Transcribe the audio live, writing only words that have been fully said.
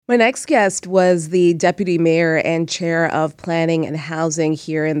My next guest was the deputy mayor and chair of planning and housing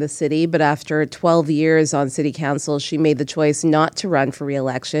here in the city. But after 12 years on city council, she made the choice not to run for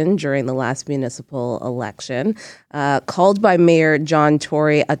re-election during the last municipal election. Called by Mayor John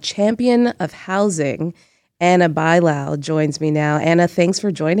Tory a champion of housing, Ana Bailao joins me now. Ana, thanks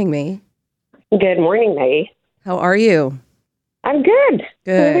for joining me. Good morning, Maggie. How are you? I'm good.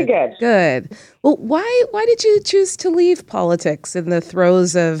 Good. Really good. Good. Well, why did you choose to leave politics in the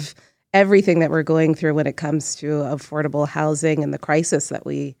throes of everything that we're going through when it comes to affordable housing and the crisis that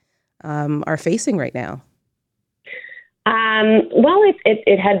we are facing right now? Well,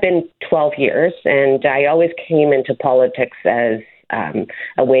 it had been 12 years, and I always came into politics as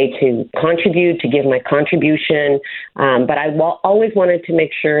a way to contribute, to give my contribution. But I always wanted to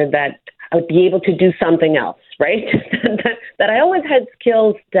make sure that I would be able to do something else, right? that I always had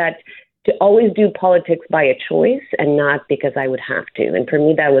skills that to always do politics by a choice and not because I would have to. And for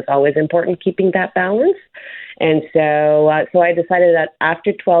me, that was always important, keeping that balance. And so I decided that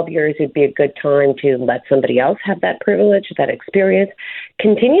after 12 years, it'd be a good time to let somebody else have that privilege, that experience,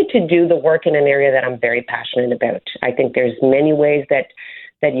 continue to do the work in an area that I'm very passionate about. I think there's many ways that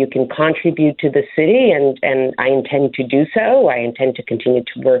you can contribute to the city, and I intend to do so. I intend to continue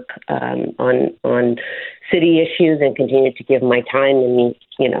to work on city issues and continue to give my time in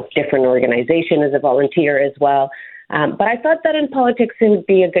different organizations as a volunteer as well. But I thought that in politics it would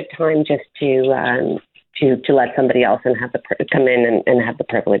be a good time just to let somebody else and come in and have the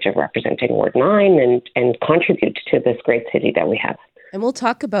privilege of representing Ward 9 and contribute to this great city that we have. And we'll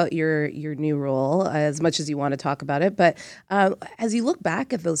talk about your new role as much as you want to talk about it. But as you look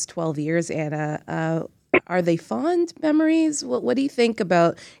back at those 12 years, Ana, are they fond memories? What do you think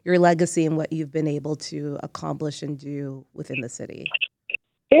about your legacy and what you've been able to accomplish and do within the city?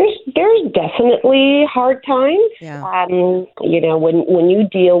 There's definitely hard times. Yeah. When you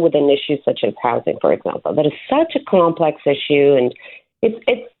deal with an issue such as housing, for example, that is such a complex issue, and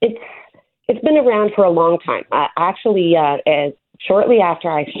it's been around for a long time. Shortly after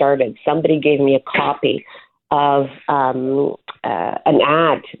I started, somebody gave me a copy of an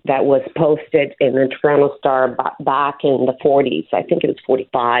ad that was posted in the Toronto Star back in the 40s. I think it was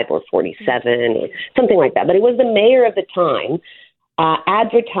 45 or 47 or something like that. But it was the mayor of the time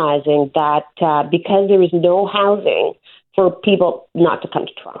advertising that because there was no housing for people not to come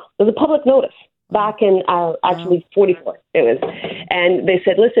to Toronto. It was a public notice. Back in 44, it was. And they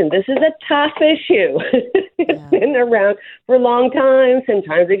said, listen, this is a tough issue. It's been around for a long time.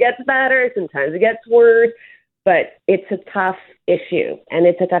 Sometimes it gets better. Sometimes it gets worse. But it's a tough issue. And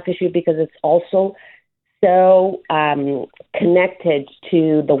it's a tough issue because it's also so connected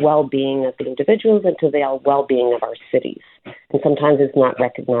to the well-being of the individuals and to the well-being of our cities. And sometimes it's not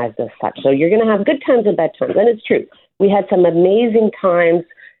recognized as such. So you're going to have good times and bad times. And it's true. We had some amazing times,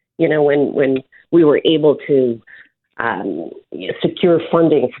 when we were able to secure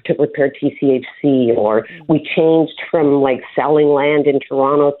funding to repair TCHC, or we changed from selling land in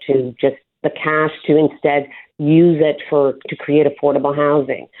Toronto to just the cash to instead use it to create affordable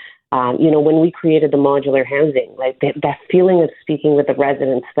housing. When we created the modular housing, that feeling of speaking with the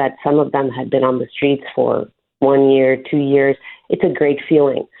residents that some of them had been on the streets for 1 year, 2 years, it's a great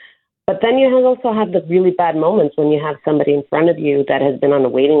feeling. But then you also have the really bad moments when you have somebody in front of you that has been on the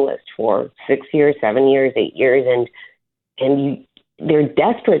waiting list for 6 years, 7 years, 8 years, and they're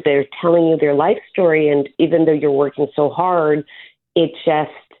desperate. They're telling you their life story, and even though you're working so hard, you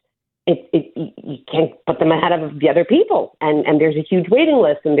can't put them ahead of the other people, and there's a huge waiting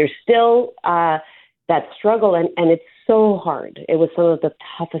list, and there's still that struggle, and it's so hard. It was some of the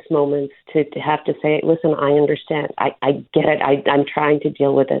toughest moments to have to say, listen, I understand. I get it. I'm trying to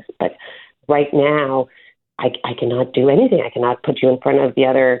deal with this. But right now, I cannot do anything. I cannot put you in front of the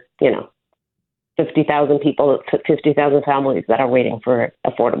other, 50,000 people, 50,000 families that are waiting for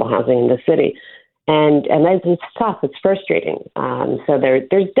affordable housing in the city. And it's tough. It's frustrating. So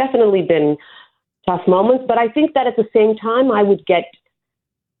there's definitely been tough moments. But I think that at the same time, I would get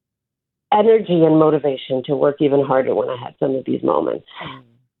energy and motivation to work even harder when I had some of these moments.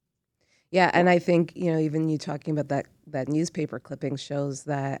 Yeah, and I think, even you talking about that newspaper clipping shows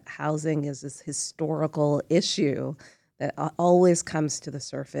that housing is this historical issue that always comes to the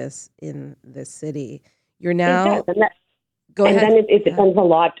surface in this city. You're now... Go ahead. And then it depends a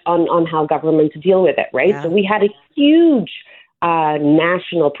lot on how governments deal with it, right? Yeah. So we had a huge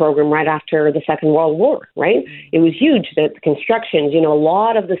national program right after the Second World War, right? It was huge. The constructions, a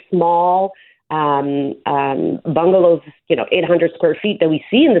lot of the small bungalows, 800 square feet that we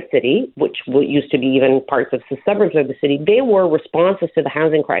see in the city, which used to be even parts of the suburbs of the city, they were responses to the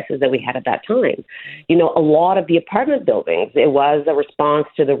housing crisis that we had at that time. A lot of the apartment buildings, it was a response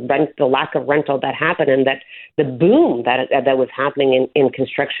to the lack of rental that happened, and that the boom that was happening in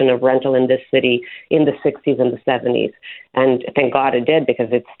construction of rental in this city in the 60s and the 70s. And thank God it did, because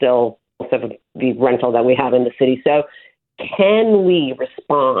it's still sort of the rental that we have in the city. So can we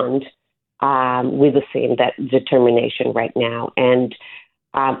respond with the same determination right now? And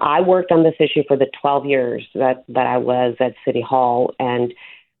I worked on this issue for the 12 years that I was at City Hall. And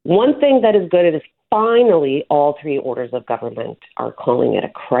one thing that is good is finally all three orders of government are calling it a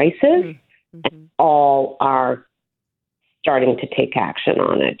crisis, and all are starting to take action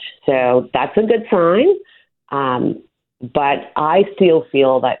on it. So that's a good sign. But I still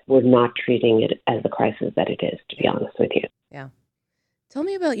feel that we're not treating it as the crisis that it is, to be honest with you. Yeah. Tell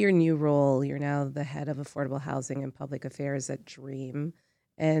me about your new role. You're now the head of affordable housing and public affairs at Dream,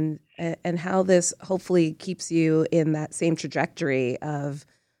 and how this hopefully keeps you in that same trajectory of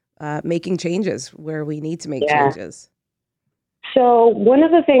making changes where we need to make changes. So one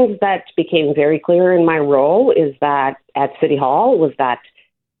of the things that became very clear in my role is that at City Hall was that,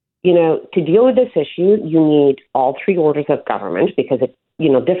 to deal with this issue, you need all three orders of government, because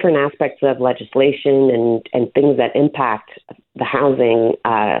different aspects of legislation and things that impact the housing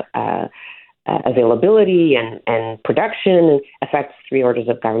availability and production affects three orders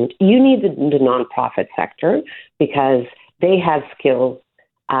of government. You need the nonprofit sector, because they have skills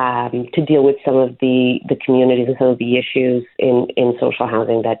to deal with some of the communities and some of the issues in social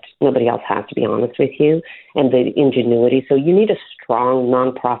housing that nobody else has, to be honest with you, and the ingenuity. So you need a strong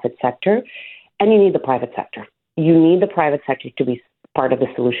nonprofit sector, and you need the private sector. You need the private sector to be part of the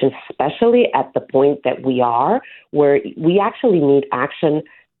solution, especially at the point that we are, where we actually need action,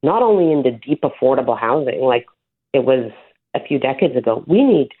 not only in the deep affordable housing like it was a few decades ago. We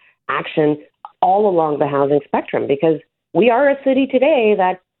need action all along the housing spectrum, because we are a city today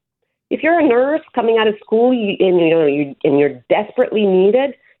that if you're a nurse coming out of school and you're desperately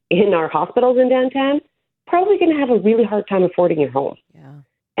needed in our hospitals in downtown, probably going to have a really hard time affording your home. Yeah.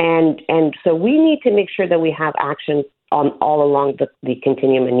 And so we need to make sure that we have action on all along the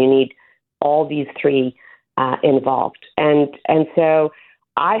continuum, and you need all these three involved. And so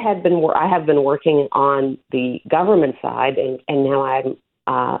I have been working on the government side, and now I'm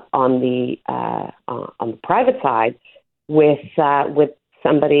on the private side with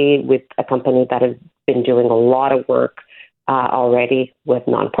a company that has been doing a lot of work already with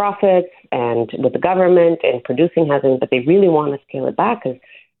nonprofits and with the government and producing housing, but they really want to scale it back, because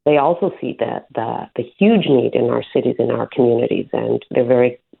they also see the huge need in our cities, in our communities, and they're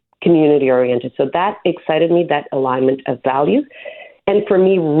very community oriented. So that excited me, that alignment of values. And for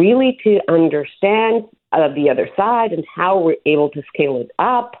me, really to understand the other side and how we're able to scale it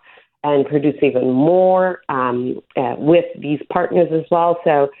up and produce even more with these partners as well.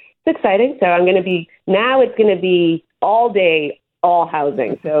 So it's exciting. So it's going to be all day, all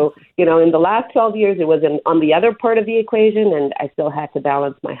housing. So, in the last 12 years, it was on the other part of the equation, and I still had to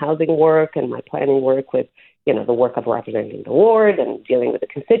balance my housing work and my planning work with, the work of representing the ward and dealing with the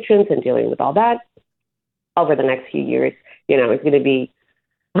constituents and dealing with all that. Over the next few years, it's going to be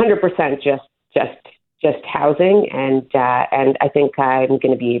 100% just housing, and I think I'm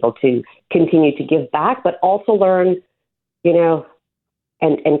going to be able to continue to give back, but also learn,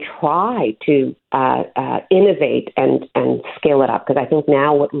 and try to innovate and scale it up. Because I think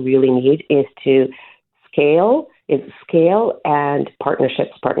now what we really need is to scale and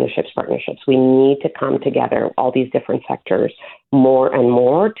partnerships. We need to come together, all these different sectors, more and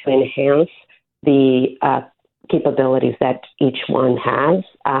more to enhance the capabilities that each one has,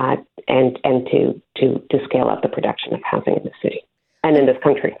 and to scale up the production of housing in the city and in this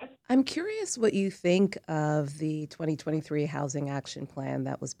country. I'm curious what you think of the 2023 Housing Action Plan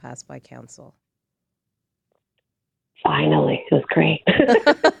that was passed by Council. Finally, it was great.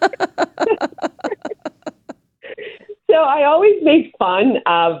 So I always make fun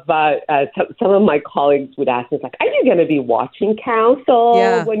of some of my colleagues would ask me, like, are you going to be watching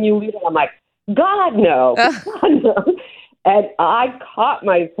Council when you leave it? I'm like, God, no. God, no. And I caught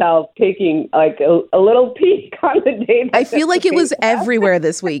myself taking like a little peek on the day. I feel like it was everywhere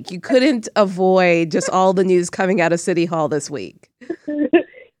this week. You couldn't avoid just all the news coming out of City Hall this week.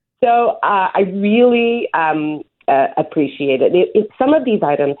 So I really appreciate it. Some of these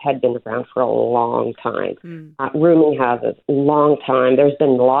items had been around for a long time. Rooming houses, long time. There's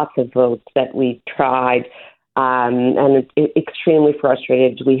been lots of votes that we tried, and it's extremely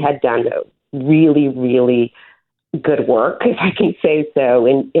frustrated. We had done really, really good work, if I can say so,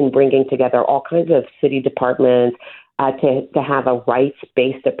 in bringing together all kinds of city departments to have a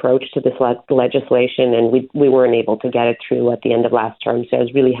rights-based approach to this legislation, and we weren't able to get it through at the end of last term, so I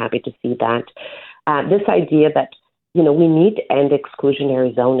was really happy to see that. This idea that, we need to end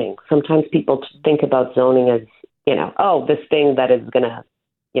exclusionary zoning. Sometimes people think about zoning as, this thing that is going to,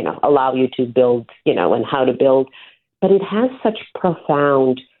 allow you to build, and how to build, but it has such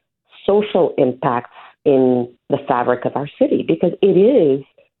profound social impacts in the fabric of our city because it is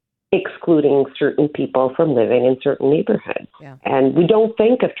excluding certain people from living in certain neighborhoods. Yeah. And we don't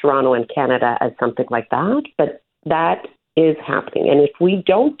think of Toronto and Canada as something like that, but that is happening. And if we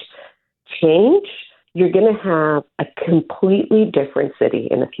don't change, you're going to have a completely different city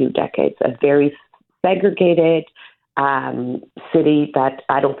in a few decades, a very segregated city that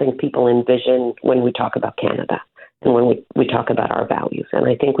I don't think people envision when we talk about Canada and when we talk about our values. And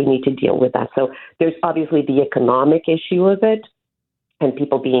I think we need to deal with that. So there's obviously the economic issue of it and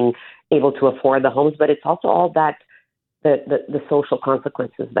people being able to afford the homes, but it's also all that the social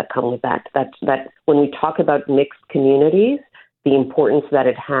consequences that come with that when we talk about mixed communities, the importance that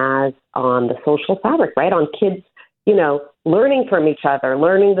it has on the social fabric, right? On kids, learning from each other,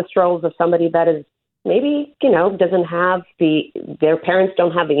 learning the struggles of somebody that is maybe, doesn't have their parents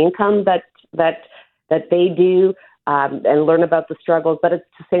don't have the income that they do, and learn about the struggles. But at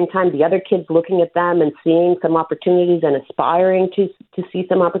the same time, the other kids looking at them and seeing some opportunities and aspiring to see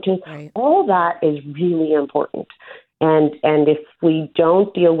some opportunities. Right. All that is really important. And if we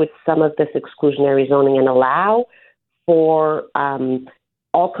don't deal with some of this exclusionary zoning and allow for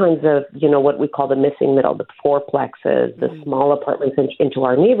all kinds of, what we call the missing middle, the fourplexes, the small apartments into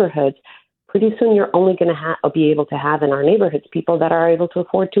our neighborhoods, pretty soon you're only going to be able to have in our neighborhoods people that are able to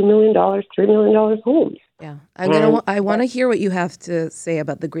afford $2 million, $3 million homes. Yeah, I want to hear what you have to say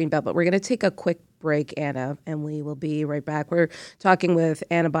about the Greenbelt, but we're going to take a quick break, Anna, and we will be right back. We're talking with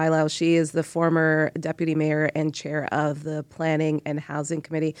Ana Bailao. She is the former deputy mayor and chair of the Planning and Housing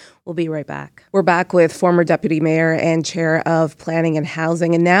Committee. We'll be right back. We're back with former deputy mayor and chair of Planning and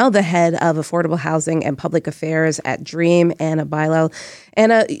Housing, and now the head of Affordable Housing and Public Affairs at DREAM, Ana Bailao.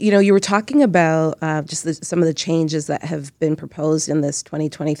 Anna, you were talking about some of the changes that have been proposed in this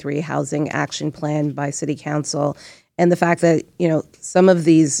 2023 Housing Action Plan by City Council, and the fact that, some of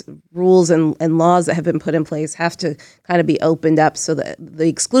these rules and laws that have been put in place have to kind of be opened up so that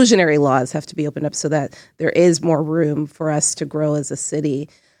the exclusionary laws have to be opened up so that there is more room for us to grow as a city.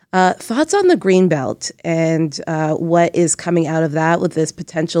 Thoughts on the Greenbelt and what is coming out of that with this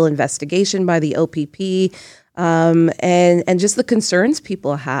potential investigation by the OPP, and just the concerns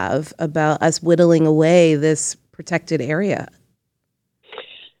people have about us whittling away this protected area?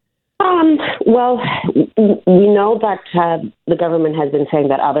 Well, we know that the government has been saying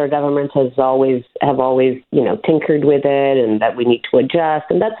that other governments have always, tinkered with it, and that we need to adjust,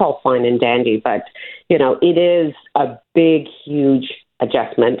 and that's all fine and dandy. But it is a big, huge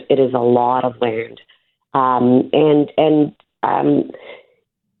adjustment. It is a lot of land,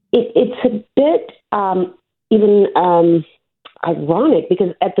 it's a bit even ironic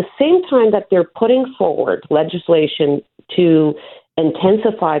because at the same time that they're putting forward legislation to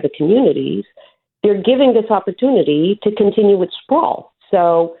intensify the communities, they're giving this opportunity to continue with sprawl.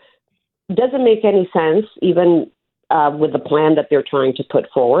 So it doesn't make any sense, even with the plan that they're trying to put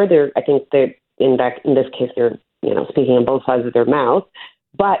forward. I think they're in this case they're speaking on both sides of their mouth.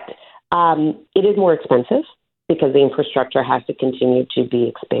 But it is more expensive because the infrastructure has to continue to be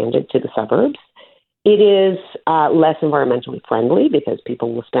expanded to the suburbs. It is less environmentally friendly because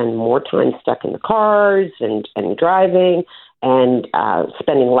people will spend more time stuck in the cars and driving, and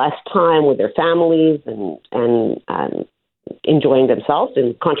spending less time with their families and enjoying themselves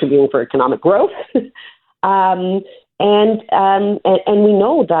and contributing for economic growth. And we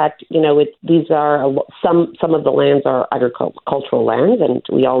know that these are some of the lands are agricultural lands, and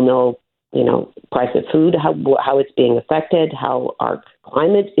we all know price of food, how it's being affected, how our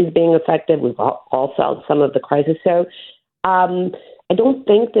climate is being affected. We've all felt some of the crisis. So I don't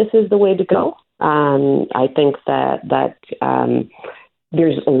think this is the way to go. I think that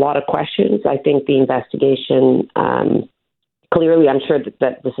there's a lot of questions. I think the investigation, clearly, I'm sure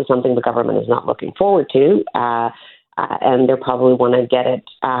that this is something the government is not looking forward to, and they probably want to get it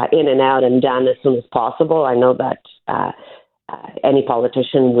in and out and done as soon as possible. I know that any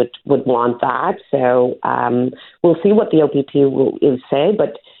politician would want that. So we'll see what the OPP will say.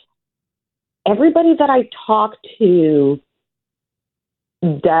 But everybody that I talk to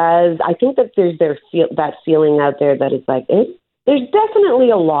I think that there's that feeling out there that it's like, there's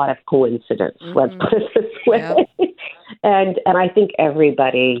definitely a lot of coincidence, let's put it this way. Yeah. And I think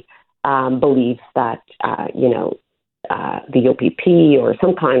everybody believes that, the OPP or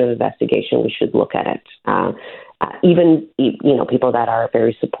some kind of investigation, we should look at it. Even people that are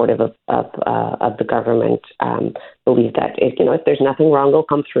very supportive of the government believe that if there's nothing wrong, they'll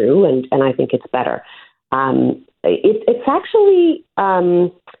come through, and I think it's better. It's actually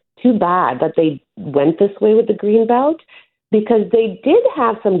too bad that they went this way with the Greenbelt, because they did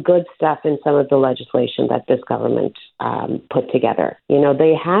have some good stuff in some of the legislation that this government put together.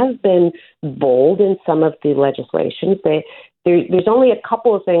 They have been bold in some of the legislations. There's only a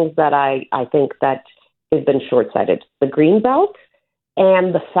couple of things that I think that has been short-sighted. The Greenbelt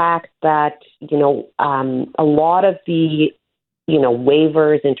and the fact that, a lot of the,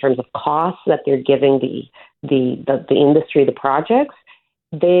 waivers in terms of costs that they're giving the industry, the projects,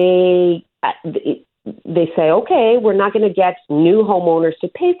 they say, okay, we're not going to get new homeowners to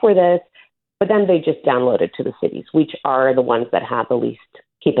pay for this, but then they just download it to the cities, which are the ones that have the least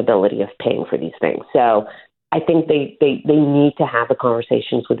capability of paying for these things. So I think they need to have the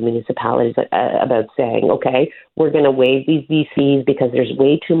conversations with municipalities about saying, okay, we're going to waive these VCs because there's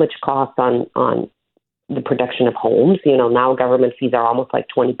way too much cost on the production of homes. Now government fees are almost like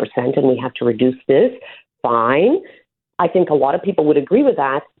 20%, and we have to reduce this. Fine. I think a lot of people would agree with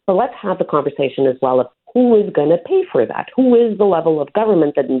that, but let's have the conversation as well of who is going to pay for that? Who is the level of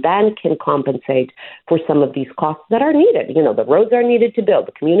government that then can compensate for some of these costs that are needed? The roads are needed to build,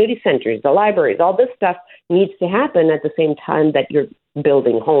 the community centers, the libraries, all this stuff needs to happen at the same time that you're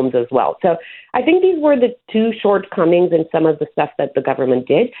building homes as well. So I think these were the two shortcomings in some of the stuff that the government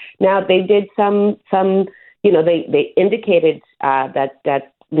did. Now, they did some they indicated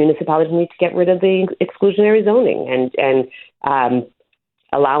that municipalities need to get rid of the exclusionary zoning and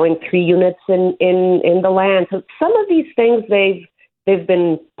allowing 3 units in the land. So some of these things they've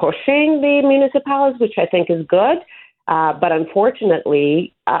been pushing the municipalities, which I think is good. But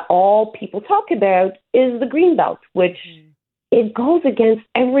unfortunately, all people talk about is the Greenbelt, which it goes against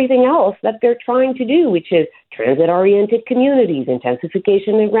everything else that they're trying to do, which is transit-oriented communities,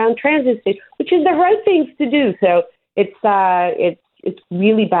 intensification around transit stations, which is the right things to do. So it's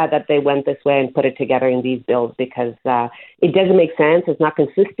really bad that they went this way and put it together in these bills, because it doesn't make sense. It's not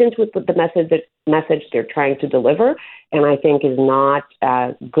consistent with the message they're trying to deliver, and I think is not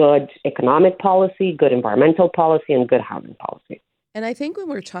good economic policy, good environmental policy, and good housing policy. And I think when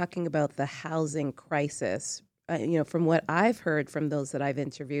we're talking about the housing crisis, from what I've heard from those that I've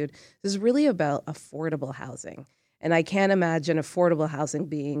interviewed, this is really about affordable housing. And I can't imagine affordable housing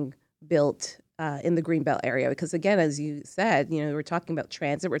being built in the Greenbelt area, because again, as you said, we're talking about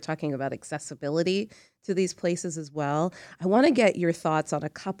transit, we're talking about accessibility to these places as well. I want to get your thoughts on a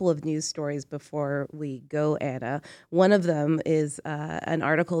couple of news stories before we go, Anna. One of them is an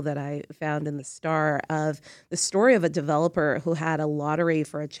article that I found in the Star of the story of a developer who had a lottery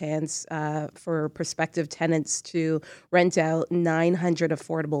for a chance for prospective tenants to rent out 900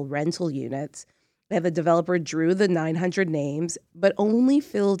 affordable rental units. And the developer drew the 900 names, but only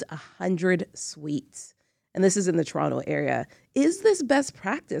filled 100 suites. And this is in the Toronto area. Is this best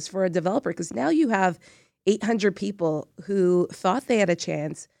practice for a developer? Because now you have 800 people who thought they had a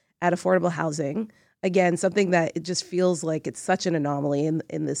chance at affordable housing. Again, something that it just feels like it's such an anomaly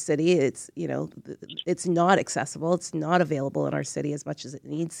in the city. It's, it's not accessible. It's not available in our city as much as it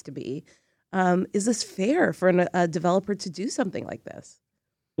needs to be. Is this fair for a developer to do something like this?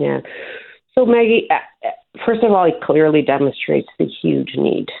 Yeah. So, Maggie, first of all, it clearly demonstrates the huge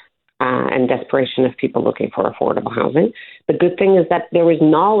need and desperation of people looking for affordable housing. The good thing is that there was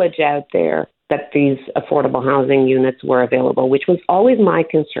knowledge out there that these affordable housing units were available, which was always my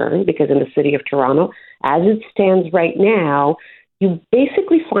concern, because in the city of Toronto, as it stands right now, you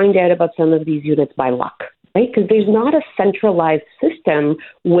basically find out about some of these units by luck, right? Because there's not a centralized system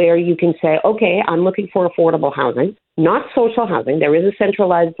where you can say, okay, I'm looking for affordable housing, not social housing. There is a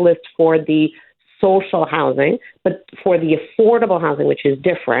centralized list for the social housing, but for the affordable housing, which is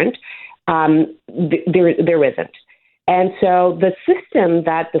different, there isn't. And so the system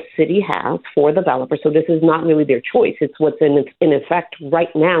that the city has for developers, so this is not really their choice, it's what's in effect right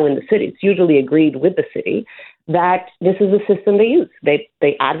now in the city. It's usually agreed with the city that this is the system they use.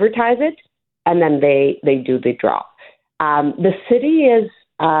 They advertise it, and then they do the draw. The city is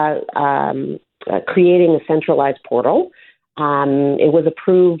creating a centralized portal. It was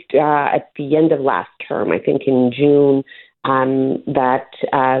approved at the end of last term, I think in June, that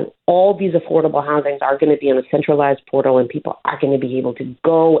all these affordable housings are going to be on a centralized portal, and people are going to be able to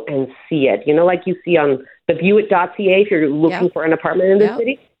go and see it. Like you see on the viewit.ca, if you're looking for an apartment in the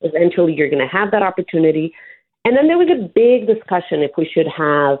city, eventually you're going to have that opportunity. And then there was a big discussion if we should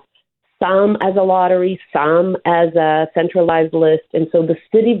have some as a lottery, some as a centralized list. And so the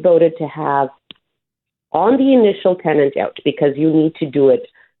city voted to have on the initial tenant out, because you need to do it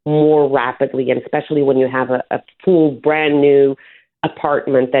more rapidly, and especially when you have a full brand new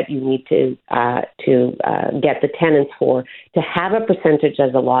apartment that you need to get the tenants for, to have a percentage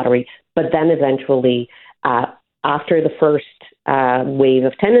as a lottery, but then eventually after the first wave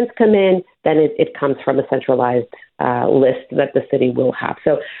of tenants come in, then it comes from a centralized list that the city will have.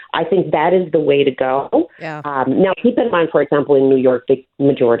 So I think that is the way to go. Yeah. Now, keep in mind, for example, in New York, the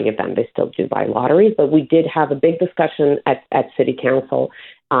majority of them, they still do buy lotteries, but we did have a big discussion at City Council,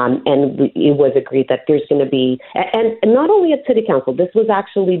 and it was agreed that there's going to be, and not only at City Council, this was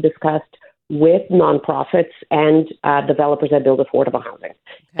actually discussed with nonprofits and developers that build affordable housing.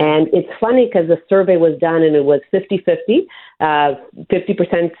 Okay. And it's funny because the survey was done and it was 50-50.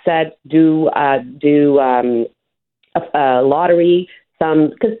 50% said do a lottery,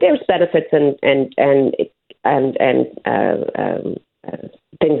 some, because there's benefits and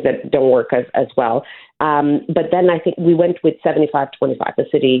things that don't work as well. But then I think we went with 75-25. The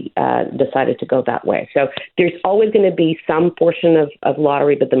city decided to go that way. So there's always going to be some portion of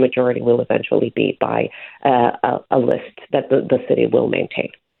lottery, but the majority will eventually be by a list that the city will maintain.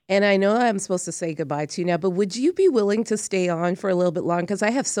 And I know I'm supposed to say goodbye to you now, but would you be willing to stay on for a little bit long? Because I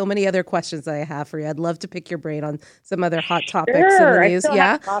have so many other questions that I have for you. I'd love to pick your brain on some other hot topics in the news.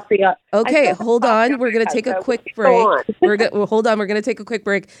 Yeah. Okay, hold on. We're going to take a quick break. Hold on. We're going to take a quick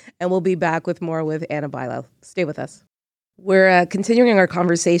break, and we'll be back with more with Ana Bailao. Stay with us. We're continuing our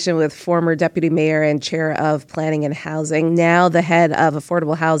conversation with former Deputy Mayor and Chair of Planning and Housing, now the head of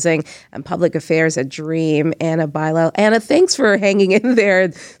Affordable Housing and Public Affairs at DREAM, Ana Bailao. Ana, thanks for hanging in there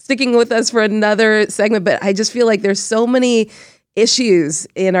and sticking with us for another segment. But I just feel like there's so many issues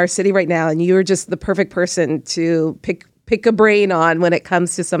in our city right now, and you're just the perfect person to pick a brain on when it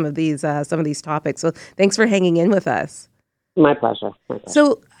comes to some of these topics. So thanks for hanging in with us. My pleasure.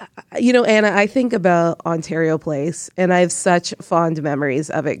 So, Ana, I think about Ontario Place, and I have such fond memories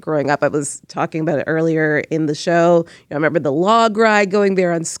of it growing up. I was talking about it earlier in the show. I remember the log ride, going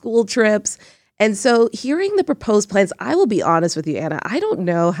there on school trips. And so hearing the proposed plans, I will be honest with you, Ana, I don't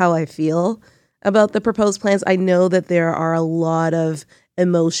know how I feel about the proposed plans. I know that there are a lot of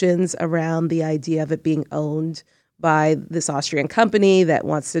emotions around the idea of it being owned by this Austrian company that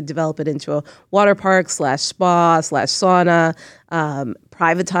wants to develop it into a water park / spa / sauna,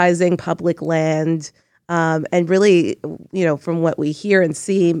 privatizing public land, and really, from what we hear and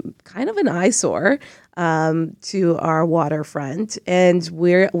see, kind of an eyesore to our waterfront. And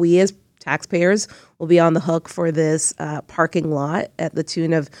we as taxpayers will be on the hook for this parking lot at the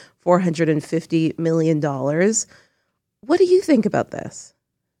tune of $450 million. What do you think about this?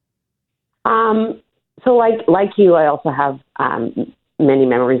 So like you, I also have many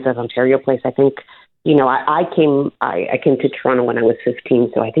memories of Ontario Place. I think, I came to Toronto when I was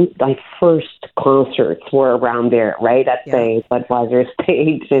 15, so I think my first concerts were around there, right, at the Budweiser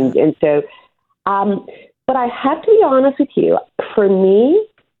stage. And so, but I have to be honest with you, for me,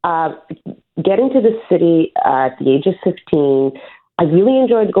 getting to the city at the age of 15, I really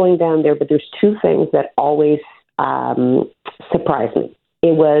enjoyed going down there, but there's two things that always surprised me.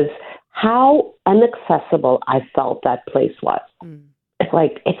 It was how inaccessible I felt that place was. It's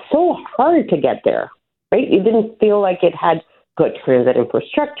like, it's so hard to get there, right? It didn't feel like it had good transit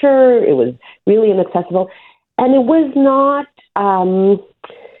infrastructure. It was really inaccessible. And it was not,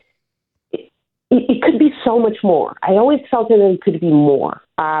 it could be so much more. I always felt that it could be more.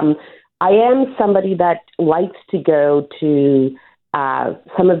 I am somebody that likes to go to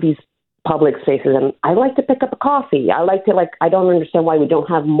some of these public spaces, and I like to pick up a coffee. I don't understand why we don't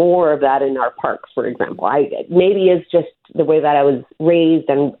have more of that in our parks, for example. Maybe it's just the way that I was raised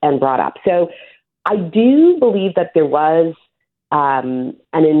and brought up. So I do believe that there was an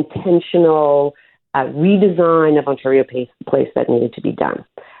intentional redesign of Ontario Place that needed to be done.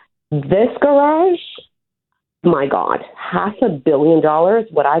 This garage, my God, $500 million,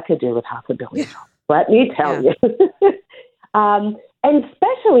 what I could do with $500 million. Let me tell you. And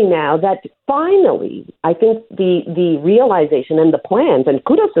especially now that finally, I think the realization and the plans, and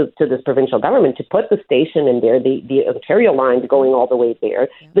kudos to this provincial government to put the station in there, the Ontario line going all the way there,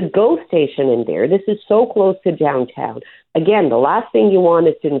 the GO station in there. This is so close to downtown. Again, the last thing you want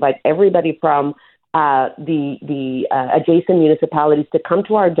is to invite everybody from the adjacent municipalities to come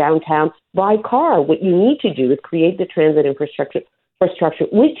to our downtown by car. What you need to do is create the transit infrastructure,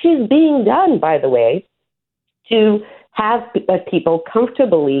 which is being done, by the way, to have people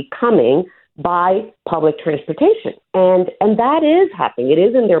comfortably coming by public transportation. And that is happening. It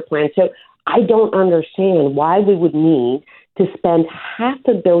is in their plan. So I don't understand why we would need to spend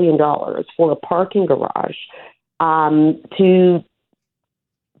 $500 million for a parking garage to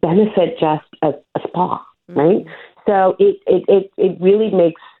benefit just a spa, right? So it really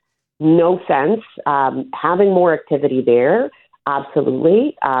makes no sense. Having more activity there,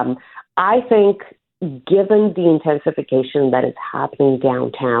 absolutely. I think given the intensification that is happening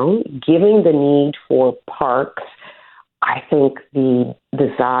downtown, given the need for parks, I think the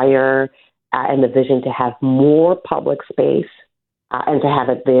desire and the vision to have more public space and to have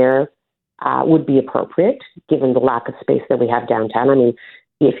it there would be appropriate, given the lack of space that we have downtown. I mean,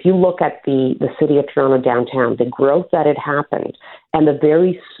 if you look at the city of Toronto downtown, the growth that had happened and the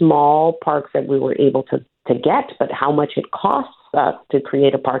very small parks that we were able to get, but how much it costs us to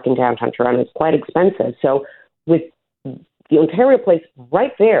create a park in downtown Toronto is quite expensive. So with the Ontario Place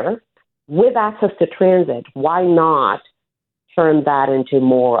right there, with access to transit, why not turn that into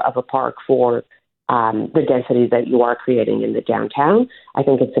more of a park for the density that you are creating in the downtown? I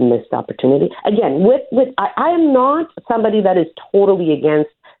think it's a missed opportunity. Again, I am not somebody that is totally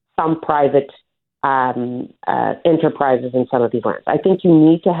against some private enterprises in some of these lands. I think you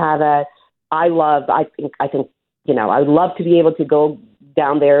need to have I think I'd love to be able to go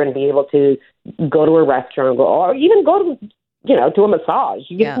down there and be able to go to a restaurant or even go to a massage.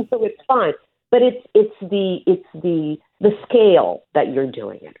 Yeah. So it's fine. But it's the scale that you're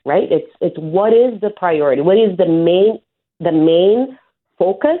doing it, right? It's what is the priority? What is the main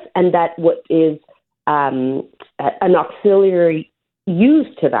focus, and that what is an auxiliary use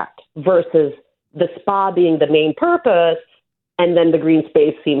to that versus the spa being the main purpose, and then the green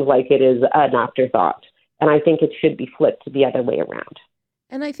space seems like it is an afterthought. And I think it should be flipped the other way around.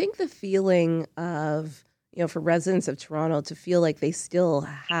 And I think the feeling of, for residents of Toronto to feel like they still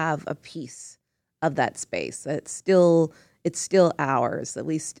have a piece of that space, that it's still ours, at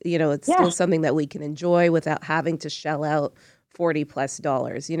least, it's still something that we can enjoy without having to shell out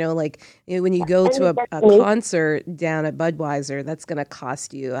 $40+. When you go to a concert down at Budweiser, that's going to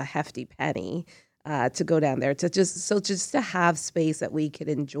cost you a hefty penny to go down there. Just to have space that we could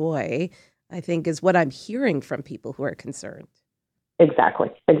enjoy, I think, is what I'm hearing from people who are concerned. Exactly.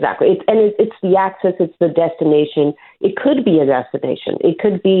 It's the access, it's the destination. It could be a destination. It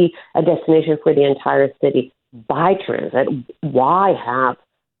could be a destination for the entire city by transit. Why have,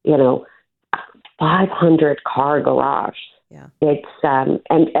 500 car garage? Yeah. It's, the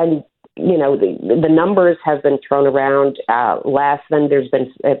numbers have been thrown around less than there's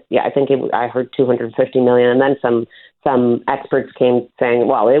been, I heard 250 million, and then some experts came saying,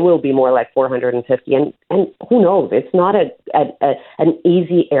 well, it will be more like 450, and who knows? It's not an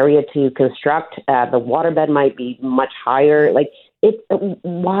easy area to construct. The waterbed might be much higher.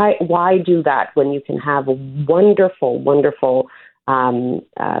 Why do that when you can have a wonderful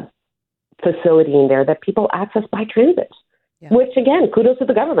facility in there that people access by transit? Yeah. Which, again, kudos to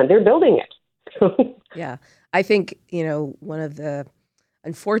the government. They're building it. Yeah. I think, one of the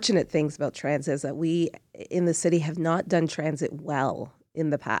unfortunate things about transit is that we in the city have not done transit well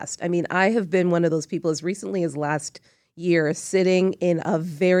in the past. I mean, I have been one of those people as recently as last year sitting in a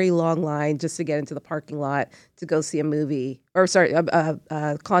very long line just to get into the parking lot to go see a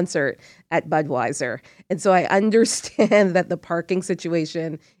concert at Budweiser. And so I understand that the parking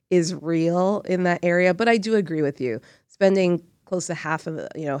situation is real in that area, but I do agree with you. Spending close to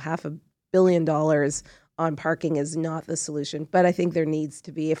 $500 million on parking is not the solution. But I think there needs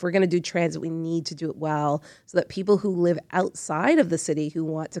to be, if we're going to do transit, we need to do it well so that people who live outside of the city who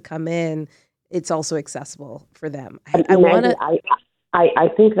want to come in, it's also accessible for them. I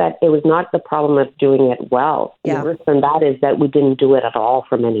think that it was not the problem of doing it well. Yeah. Worse than that is that we didn't do it at all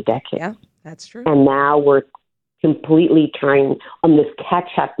for many decades. Yeah, that's true. And now we're completely trying on this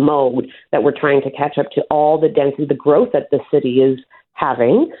catch-up mode that we're trying to catch up to all the density, the growth that the city is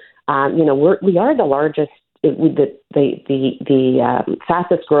having. We are the largest, the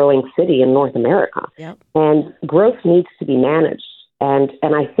fastest growing city in North America. Yep. And growth needs to be managed. And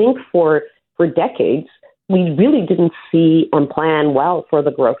I think for decades, we really didn't see and plan well for the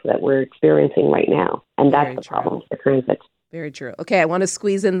growth that we're experiencing right now. And that's the problem with transit. Very true. Okay, I want to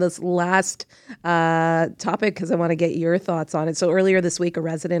squeeze in this last topic because I want to get your thoughts on it. So earlier this week, a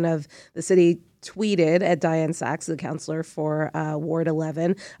resident of the city tweeted at Diane Sachs, the councillor for Ward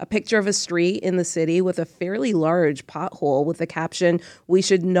 11, a picture of a street in the city with a fairly large pothole with the caption, "We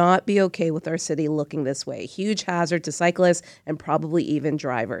should not be okay with our city looking this way. Huge hazard to cyclists and probably even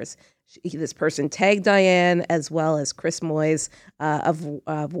drivers." This person tagged Diane as well as Chris Moyes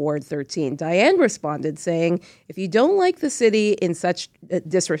of Ward 13. Diane responded saying, "If you don't like the city in such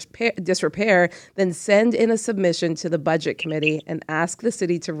disrepair, then send in a submission to the budget committee and ask the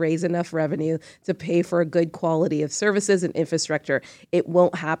city to raise enough revenue to pay for a good quality of services and infrastructure. It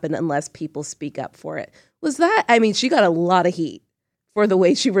won't happen unless people speak up for it. She got a lot of heat for the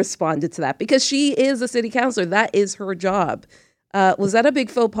way she responded to that because she is a city councilor. That is her job. Was that a big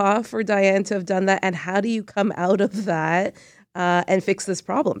faux pas for Diane to have done that? And how do you come out of that and fix this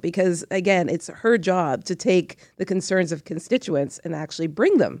problem? Because, again, it's her job to take the concerns of constituents and actually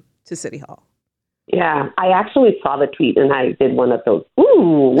bring them to City Hall. Yeah, I actually saw the tweet and I did one of those,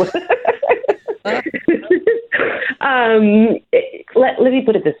 ooh. Let me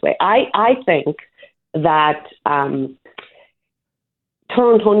put it this way. I think that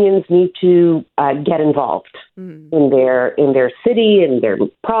Torontonians need to get involved in their city, in their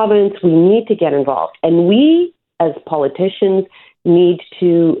province. We need to get involved. And we, as politicians, need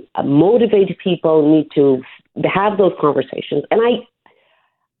to motivate people, need to have those conversations. And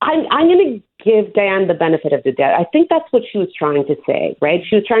I'm going to give Diane the benefit of the doubt. I think that's what she was trying to say, right?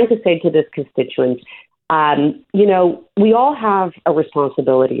 She was trying to say to this constituent, we all have a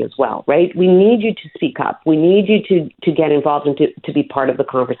responsibility as well, right? We need you to speak up. We need you to get involved and to be part of the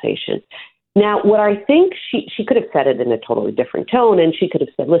conversation. Now, what I think she could have said it in a totally different tone, and she could have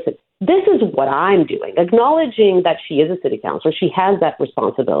said, listen, this is what I'm doing, acknowledging that she is a city councilor, she has that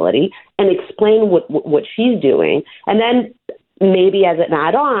responsibility, and explain what she's doing, and then maybe as an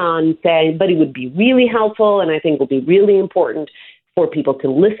add-on say, but it would be really helpful, and I think will be really important for people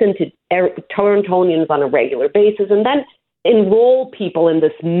to listen to Torontonians on a regular basis, and then enroll people in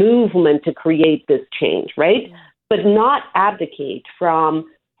this movement to create this change, right? Yeah. But not abdicate from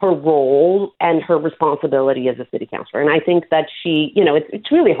her role and her responsibility as a city councilor. And I think that she,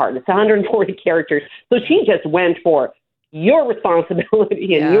 it's really hard. It's 140 characters. So she just went for your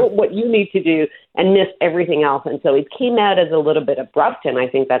responsibility and what you need to do and missed everything else. And so it came out as a little bit abrupt, and I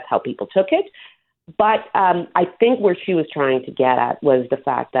think that's how people took it. But I think where she was trying to get at was the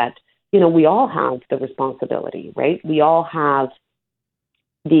fact that, we all have the responsibility, right? We all have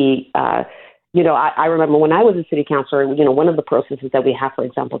the, I remember when I was a city councilor, one of the processes that we have, for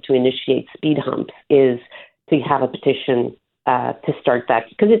example, to initiate speed humps is to have a petition to start that,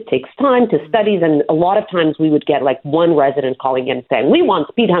 because it takes time to studies. And a lot of times we would get like one resident calling in saying, we want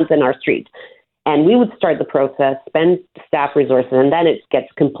speed humps in our street. And we would start the process, spend staff resources, and then it gets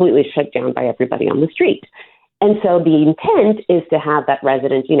completely shut down by everybody on the street. And so the intent is to have that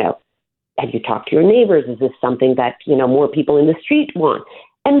resident, have you talked to your neighbors? Is this something that, more people in the street want?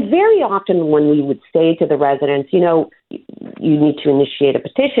 And very often when we would say to the residents, you need to initiate a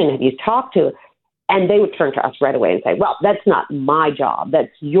petition, have you talked to? And they would turn to us right away and say, well, that's not my job.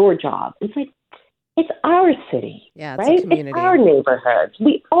 That's your job. It's like, it's our city, right? It's our neighborhoods.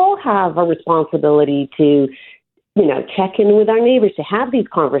 We all have a responsibility to, check in with our neighbors, to have these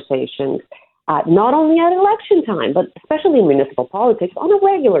conversations, not only at election time, but especially in municipal politics on a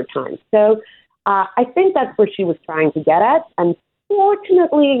regular time. So I think that's where she was trying to get at.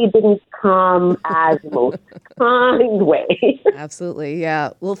 Unfortunately, it didn't come as most kind way. Absolutely, yeah.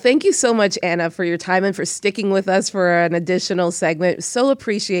 Well, thank you so much, Ana, for your time and for sticking with us for an additional segment. So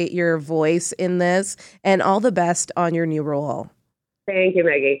appreciate your voice in this, and all the best on your new role. Thank you,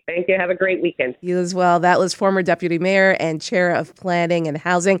 Maggie. Thank you. Have a great weekend. You as well. That was former Deputy Mayor and Chair of Planning and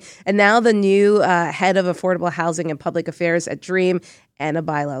Housing, and now the new Head of Affordable Housing and Public Affairs at DREAM, Ana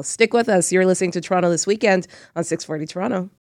Bailao. Stick with us. You're listening to Toronto This Weekend on 640 Toronto.